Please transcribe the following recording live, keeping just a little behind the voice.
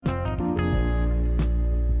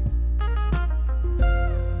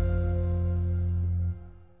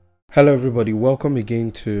Hello, everybody. Welcome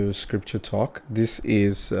again to Scripture Talk. This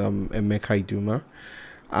is Emeka Iduma,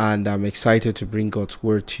 and I'm excited to bring God's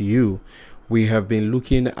Word to you. We have been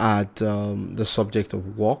looking at the subject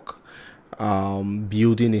of work,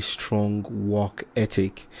 building a strong work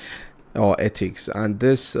ethic or ethics, and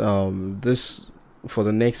this for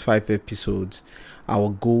the next 5 episodes.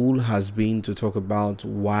 Our goal has been to talk about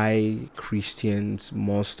why Christians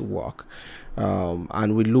must work.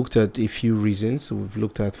 And we looked at a few reasons. We've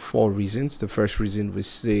looked at 4 reasons. The first reason we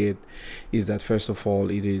said is that, first of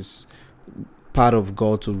all, it is part of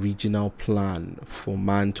God's original plan for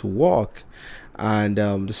man to work. And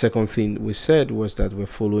the second thing we said was that we're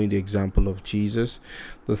following the example of Jesus.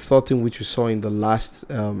 The third thing, which we saw in the last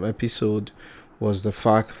episode, was the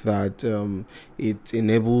fact that it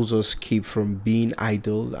enables us keep from being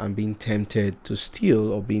idle and being tempted to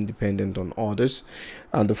steal or being dependent on others.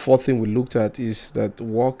 And the fourth thing we looked at is that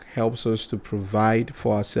work helps us to provide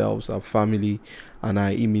for ourselves, our family, and our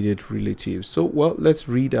immediate relatives. So, well, let's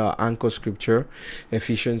read our anchor scripture,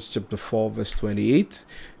 Ephesians chapter 4, verse 28,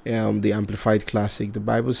 the Amplified Classic. The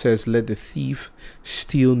Bible says, "Let the thief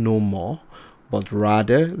steal no more, but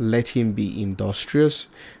rather let him be industrious,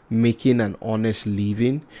 making an honest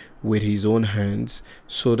living with his own hands,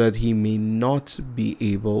 so that he may not be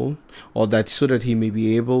able, so that he may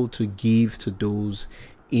be able to give to those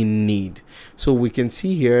in need." So we can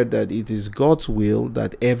see here that it is God's will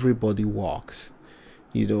that everybody walks.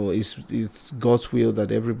 It's God's will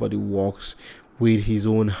that everybody walks with his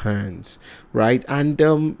own hands, right?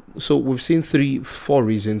 And so we've seen 4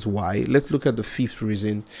 reasons why. Let's look at the fifth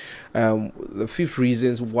reason. The fifth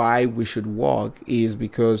reasons why we should walk is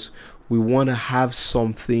because we want to have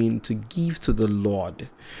something to give to the Lord.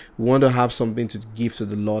 We want to have something to give to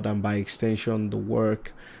the Lord, and by extension, the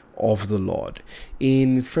work of the Lord.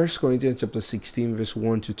 In 1 Corinthians chapter 16, verse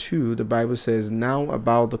 1 to 2, the Bible says, "Now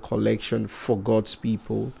about the collection for God's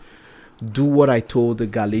people, do what I told the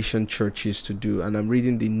Galatian churches to do." And I'm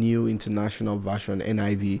reading the New International Version,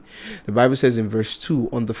 NIV. The Bible says in verse 2,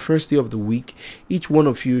 "On the first day of the week, each one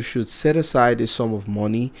of you should set aside a sum of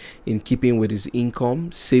money in keeping with his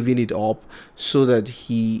income, saving it up so that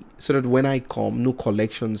when I come, no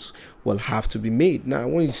collections will have to be made." Now, I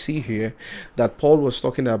want you to see here that Paul was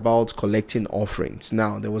talking about collecting offerings.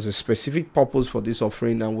 Now, there was a specific purpose for this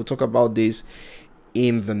offering, and we'll talk about this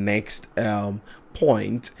in the next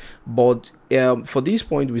point. But for this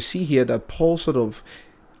point, we see here that Paul sort of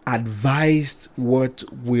advised what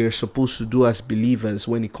we're supposed to do as believers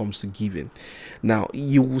when it comes to giving. Now,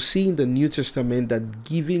 you will see in the New Testament that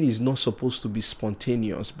giving is not supposed to be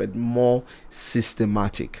spontaneous, but more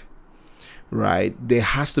systematic, right? There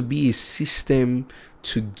has to be a system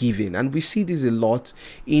to giving, and we see this a lot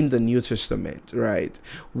in the New Testament, right?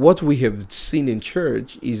 What we have seen in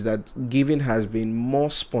church is that giving has been more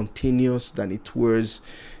spontaneous than it was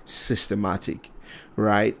systematic,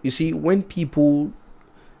 right? You see, when people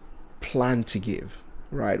plan to give,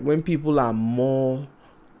 right, when people are more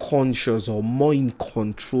conscious or more in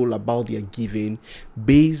control about their giving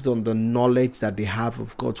based on the knowledge that they have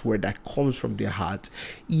of God's word that comes from their heart,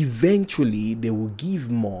 eventually they will give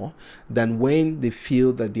more than when they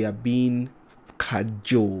feel that they are being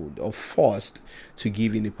cajoled or forced to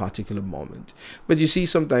give in a particular moment. But you see,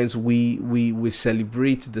 sometimes we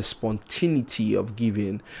celebrate the spontaneity of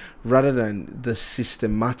giving rather than the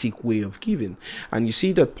systematic way of giving. And you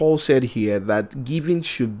see that Paul said here that giving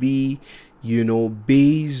should be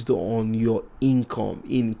based on your income,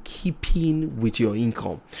 in keeping with your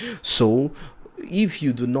income. So if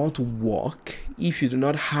you do not work, if you do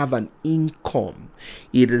not have an income,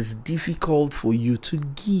 it is difficult for you to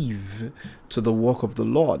give to the work of the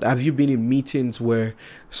Lord. Have you been in meetings where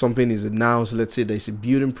something is announced? Let's say there's a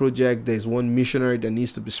building project, there's one missionary that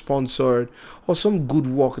needs to be sponsored, or some good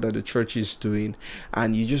work that the church is doing,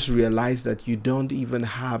 and you just realize that you don't even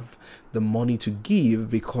have the money to give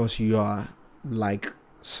because you are, like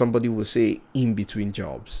somebody will say, in between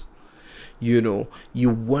jobs. You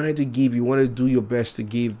wanted to give, you want to do your best to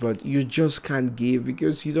give, but you just can't give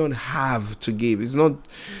because you don't have to give. It's not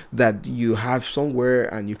that you have somewhere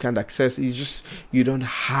and you can't access it. It's just you don't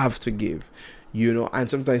have to give. And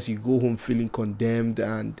sometimes you go home feeling condemned,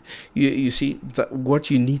 and you see that what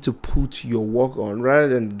you need to put your work on, rather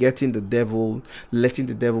than letting the devil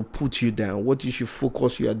put you down, what you should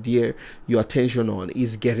focus your attention on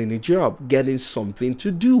is getting a job, getting something to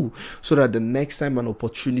do, so that the next time an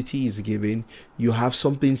opportunity is given, you have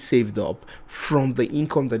something saved up from the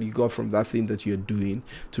income that you got from that thing that you're doing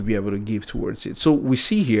to be able to give towards it. So we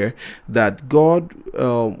see here that God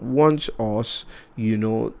wants us,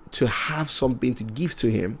 to have something something to give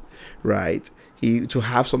to him, right? To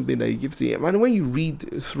have something that you give to him. And when you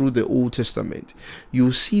read through the Old Testament,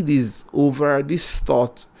 you see this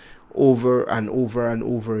thought over and over and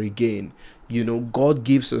over again. God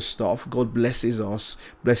gives us stuff. God blesses us,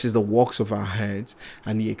 blesses the works of our hands,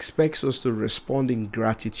 and he expects us to respond in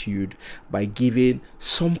gratitude by giving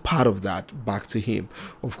some part of that back to him.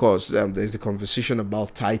 Of course, there's the conversation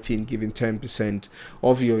about tithing, giving 10%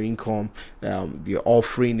 of your income, the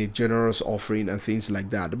offering, a generous offering, and things like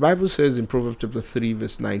that. The Bible says in Proverbs chapter 3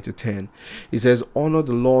 verse 9 to 10, it says, honor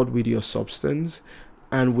the Lord with your substance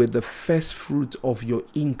and with the first fruit of your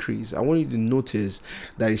increase. I want you to notice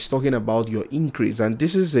that it's talking about your increase, and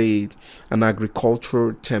this is an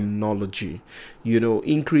agricultural terminology.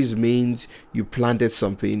 Increase means you planted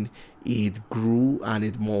something, it grew and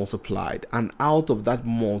it multiplied, and out of that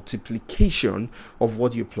multiplication of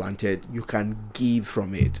what you planted, you can give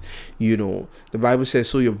from it. The Bible says,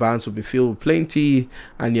 so your barns will be filled with plenty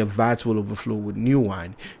and your vats will overflow with new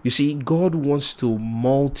wine. You see, God wants to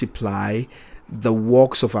multiply the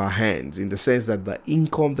works of our hands, in the sense that the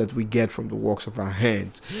income that we get from the works of our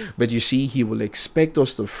hands. But you see, he will expect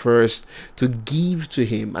us to first to give to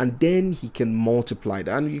him, and then he can multiply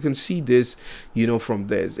that. And you can see this from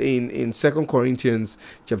this in 2 Corinthians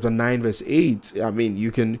chapter 9 verse 8. I mean,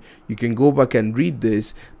 you can go back and read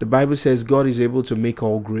this. The Bible says, God is able to make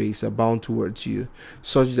all grace abound towards you,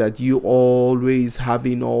 such that you always,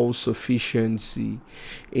 having all sufficiency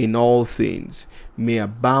in all things, may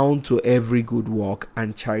abound to every good work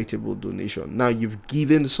and charitable donation. Now you've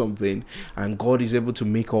given something, and God is able to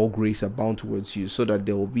make all grace abound towards you, so that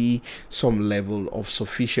there will be some level of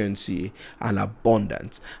sufficiency and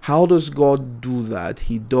abundance. How does God do that?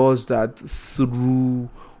 He does that through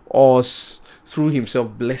us, through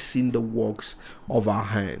himself blessing the works of our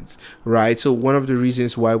hands, right? So one of the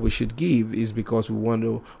reasons why we should give is because we want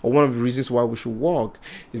to, or one of the reasons why we should work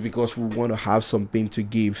is because we want to have something to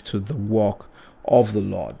give to the work of the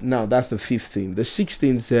Lord. Now that's the fifth thing. The sixth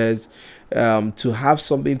thing says to have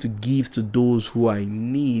something to give to those who are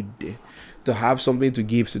in need. To have something to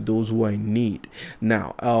give to those who are in need.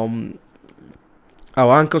 Now,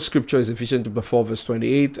 our anchor scripture is Ephesians 4 verse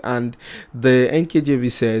 28, and the NKJV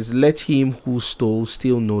says, let him who stole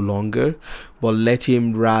steal no longer, but let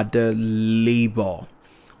him rather labor,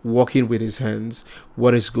 working with his hands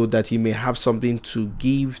what is good, that he may have something to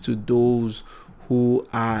give to those who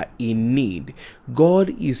are in need. God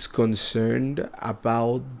is concerned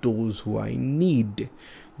about those who are in need.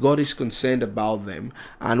 God is concerned about them,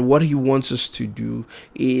 and what he wants us to do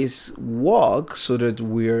is work so that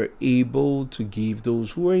we're able to give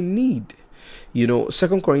those who are in need. 2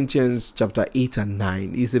 Corinthians chapter 8 and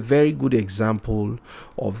 9 is a very good example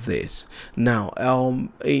of this. Now,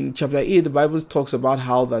 in chapter 8, the Bible talks about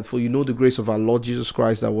how that, for the grace of our Lord Jesus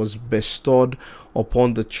Christ that was bestowed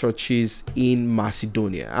upon the churches in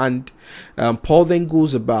Macedonia. And Paul then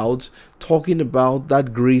goes about talking about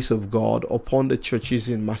that grace of God upon the churches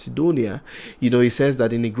in Macedonia. He says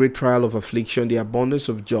that in a great trial of affliction, the abundance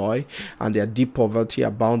of joy and their deep poverty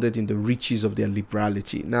abounded in the riches of their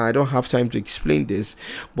liberality. Now, I don't have time to explain this,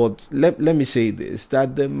 but let me say this,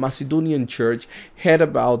 that the Macedonian church heard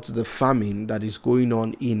about the famine that is going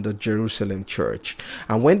on in the Jerusalem church.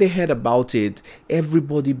 And when they heard about it,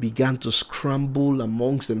 everybody began to scramble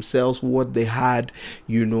amongst themselves what they had.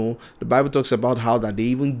 The Bible talks about how that they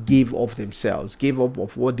even gave up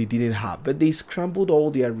of what they didn't have, but they scrambled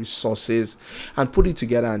all their resources and put it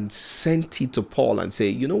together and sent it to Paul and say,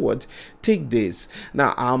 you know what, take this.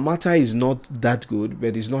 Now, our matter is not that good,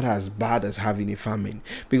 but it's not as bad as having a famine,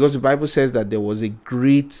 because the Bible says that there was a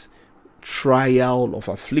great trial of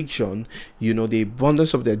affliction, the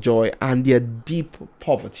abundance of their joy and their deep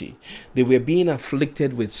poverty. They were being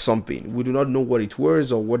afflicted with something. We do not know what it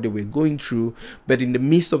was or what they were going through, but in the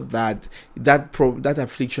midst of that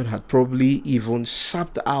affliction had probably even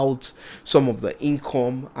sapped out some of the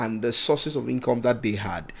income and the sources of income that they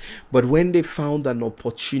had. But when they found an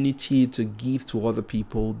opportunity to give to other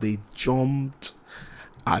people, they jumped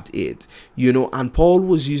at it, and Paul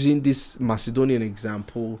was using this Macedonian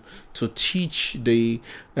example to teach the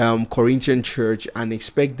Corinthian church and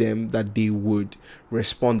expect them that they would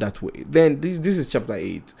respond that way. Then this is chapter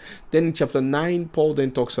 8. Then in chapter 9, Paul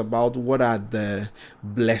then talks about what are the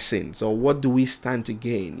blessings, or what do we stand to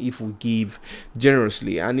gain if we give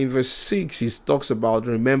generously. And in verse 6, he talks about,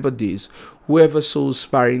 remember this, whoever sows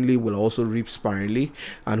sparingly will also reap sparingly,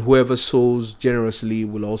 and whoever sows generously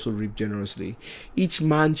will also reap generously. Each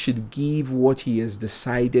man should give what he has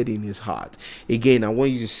decided in his heart. Again, I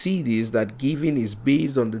want you to see this, that giving is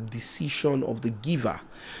based on the decision of the giver.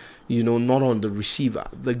 not on the receiver.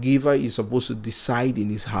 The giver is supposed to decide in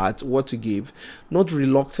his heart what to give, not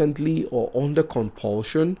reluctantly or under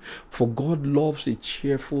compulsion, for God loves a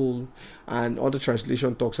cheerful, and other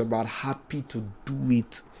translation talks about happy to do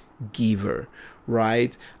it giver,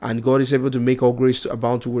 right? And God is able to make all grace to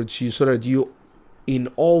abound towards you, so that you in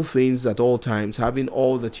all things at all times, having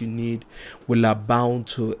all that you need, will abound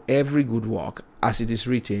to every good work. As it is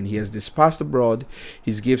written, he has dispersed abroad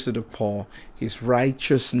his gifts to the poor, his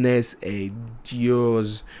righteousness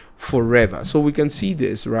endures forever. So we can see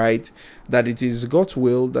this, right? That it is God's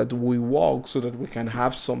will that we walk so that we can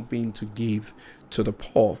have something to give to the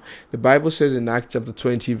poor. The Bible says in Acts chapter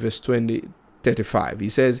 20 verse 35, he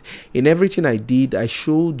says, in everything I did, I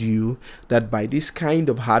showed you that by this kind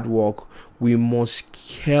of hard work we must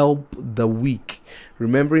help the weak,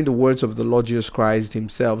 remembering the words of the Lord Jesus Christ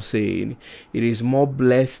himself, saying, it is more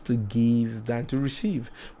blessed to give than to receive.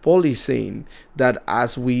 Paul is saying that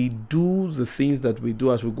as we do the things that we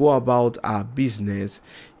do, as we go about our business,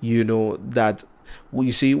 that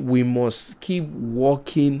we must keep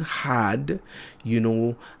working hard,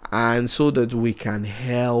 and so that we can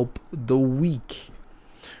help the weak,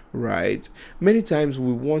 right? Many times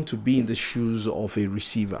we want to be in the shoes of a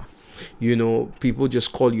receiver. People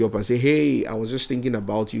just call you up and say, hey, I was just thinking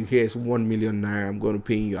about you. Here's 1 million naira. I'm going to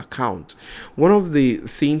pay in your account. One of the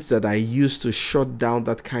things that I use to shut down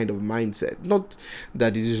that kind of mindset, not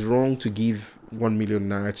that it is wrong to give 1 million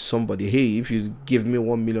naira to somebody. Hey, if you give me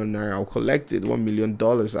 1 million naira, I'll collect it. $1 million,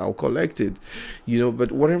 I'll collect it.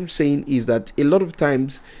 But what I'm saying is that a lot of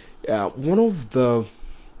times, one of the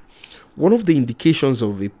indications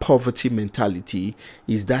of a poverty mentality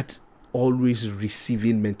is that always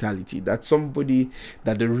receiving mentality, that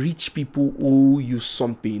the rich people owe you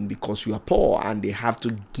something because you are poor and they have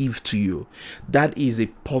to give to you. That is a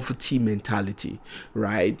poverty mentality,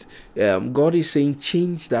 right? God is saying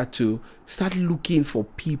change that to start looking for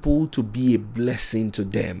people to be a blessing to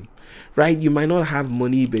them, right? You might not have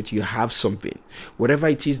money, but you have something. Whatever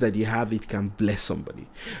it is that you have, it can bless somebody.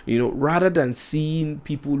 Rather than seeing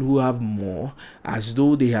people who have more as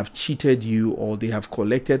though they have cheated you or they have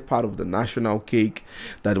collected part of the national cake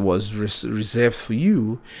that was reserved for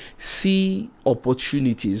you, see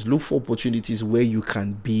opportunities, look for opportunities where you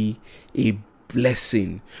can be a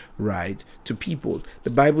blessing, right, to people. The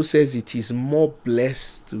Bible says it is more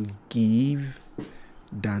blessed to give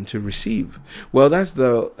than to receive. Well, that's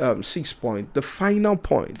the sixth point. The final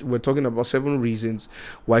point, we're talking about 7 reasons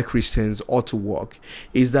why Christians ought to walk,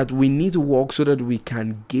 is that we need to walk so that we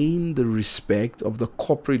can gain the respect of the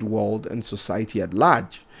corporate world and society at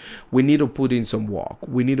large. We need to put in some work.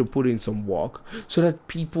 So that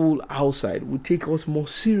people outside will take us more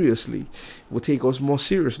seriously.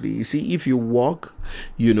 You see, if you walk,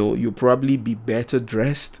 you'll probably be better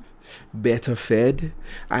dressed, better fed,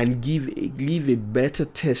 and give a better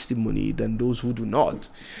testimony than those who do not.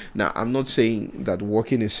 Now, I'm not saying that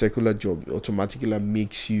working a secular job automatically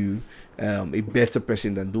makes you a better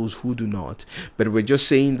person than those who do not, but we're just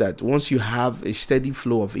saying that once you have a steady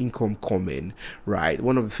flow of income coming, right,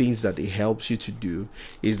 one of the things that it helps you to do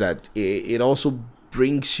is that it also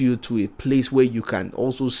brings you to a place where you can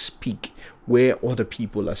also speak where other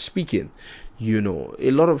people are speaking.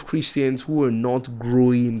 A lot of Christians who are not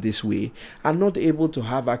growing this way are not able to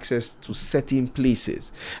have access to certain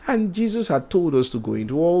places. And Jesus had told us to go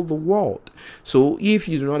into all the world. So if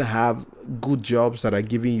you do not have good jobs that are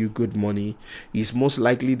giving you good money, it's most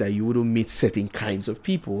likely that you wouldn't meet certain kinds of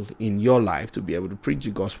people in your life to be able to preach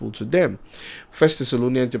the gospel to them. 1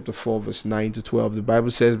 Thessalonians chapter 4 verse 9 to 12, the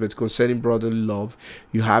Bible says, but concerning brotherly love,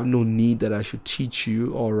 you have no need that I should teach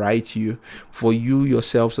you or write you, for you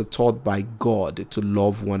yourselves are taught by God to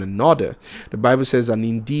love one another. The Bible says, and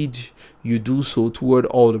indeed you do so toward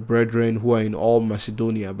all the brethren who are in all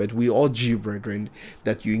Macedonia. But we urge you, brethren,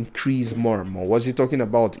 that you increase more and more. What's he talking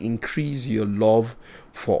about? Increase your love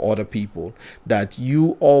for other people, that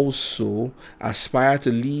you also aspire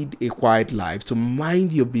to lead a quiet life, to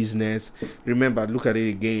mind your business. Remember, look at it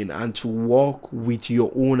again, and to walk with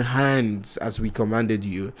your own hands as we commanded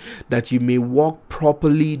you, that you may walk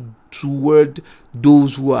properly toward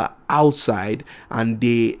those who are outside, and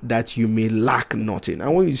that you may lack nothing. I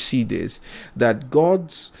want you to see this, that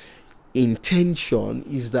God's intention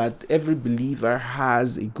is that every believer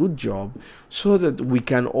has a good job so that we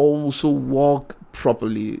can also walk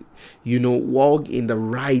properly, walk in the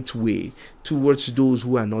right way towards those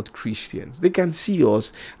who are not Christians. They can see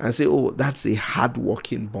us and say, oh, that's a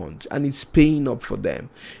hard-working bunch, and it's paying up for them.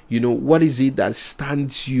 What is it that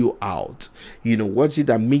stands you out? What's it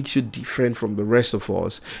that makes you different from the rest of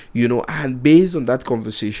us? And based on that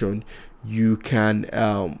conversation, you can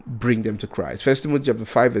bring them to Christ. First Timothy chapter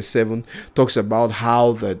 5 verse 7 talks about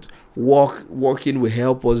how that walking will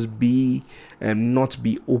help us be and not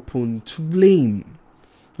be open to blame,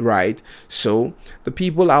 right? So the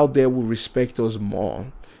people out there will respect us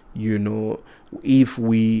more, if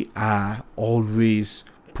we are always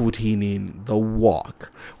putting in the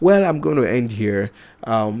work. Well, I'm going to end here.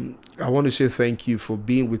 I want to say thank you for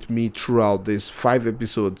being with me throughout these 5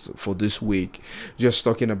 episodes for this week, just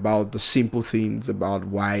talking about the simple things about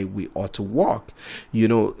why we ought to walk.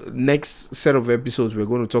 Next set of episodes, we're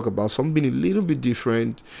going to talk about something a little bit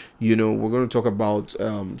different. We're going to talk about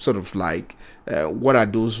sort of like what are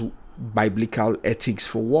those biblical ethics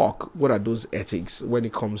for work. What are those ethics when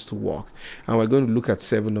it comes to work? And we're going to look at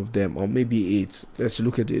 7 of them, or maybe 8. Let's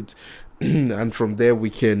look at it. And from there we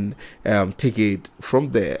can take it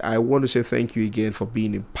from there. I want to say thank you again for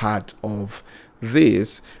being a part of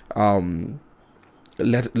this.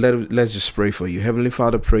 Let's just pray for you. Heavenly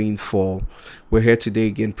Father, we're here today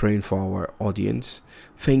again praying for our audience.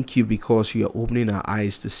 Thank you because you are opening our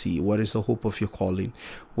eyes to see what is the hope of your calling,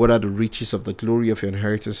 what are the riches of the glory of your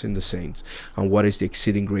inheritance in the saints, and what is the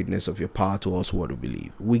exceeding greatness of your power to us who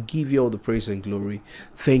believe. We give you all the praise and glory.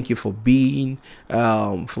 Thank you for being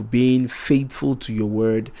faithful to your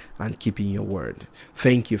word and keeping your word.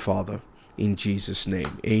 Thank you, Father. In Jesus'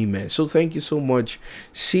 name, amen. So thank you so much.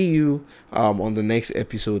 See you on the next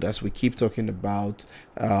episode as we keep talking about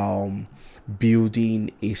building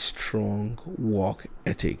a strong work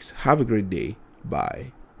ethics. Have a great day.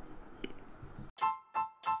 Bye.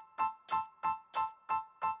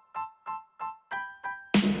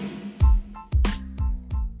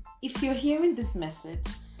 If you're hearing this message,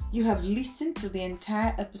 you have listened to the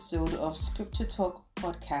entire episode of Scripture Talk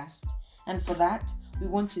podcast, and for that, we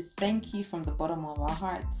want to thank you from the bottom of our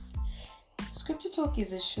hearts. Scripture Talk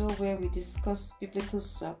is a show where we discuss biblical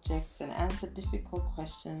subjects and answer difficult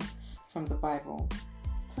questions from the Bible.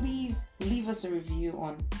 Please leave us a review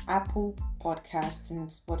on Apple Podcasts and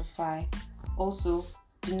Spotify. Also,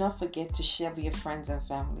 do not forget to share with your friends and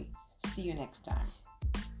family. See you next time.